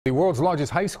The world's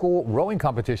largest high school rowing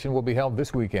competition will be held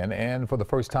this weekend, and for the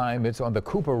first time, it's on the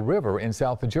Cooper River in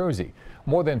South Jersey.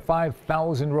 More than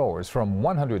 5,000 rowers from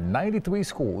 193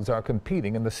 schools are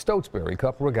competing in the Stotesbury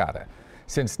Cup Regatta.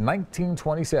 Since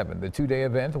 1927, the two-day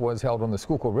event was held on the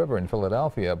Schuylkill River in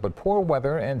Philadelphia, but poor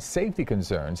weather and safety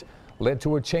concerns led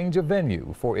to a change of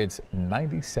venue for its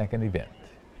 92nd event.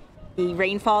 The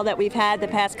rainfall that we've had the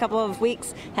past couple of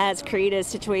weeks has created a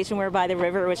situation whereby the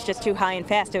river was just too high and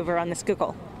fast over on the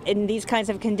Schuylkill. In these kinds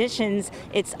of conditions,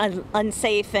 it's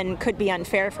unsafe and could be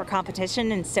unfair for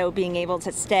competition, and so being able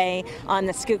to stay on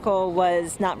the Schuylkill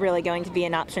was not really going to be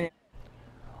an option.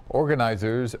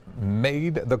 Organizers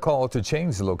made the call to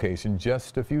change the location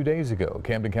just a few days ago.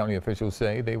 Camden County officials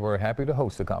say they were happy to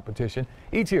host the competition.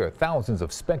 Each year, thousands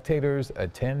of spectators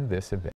attend this event.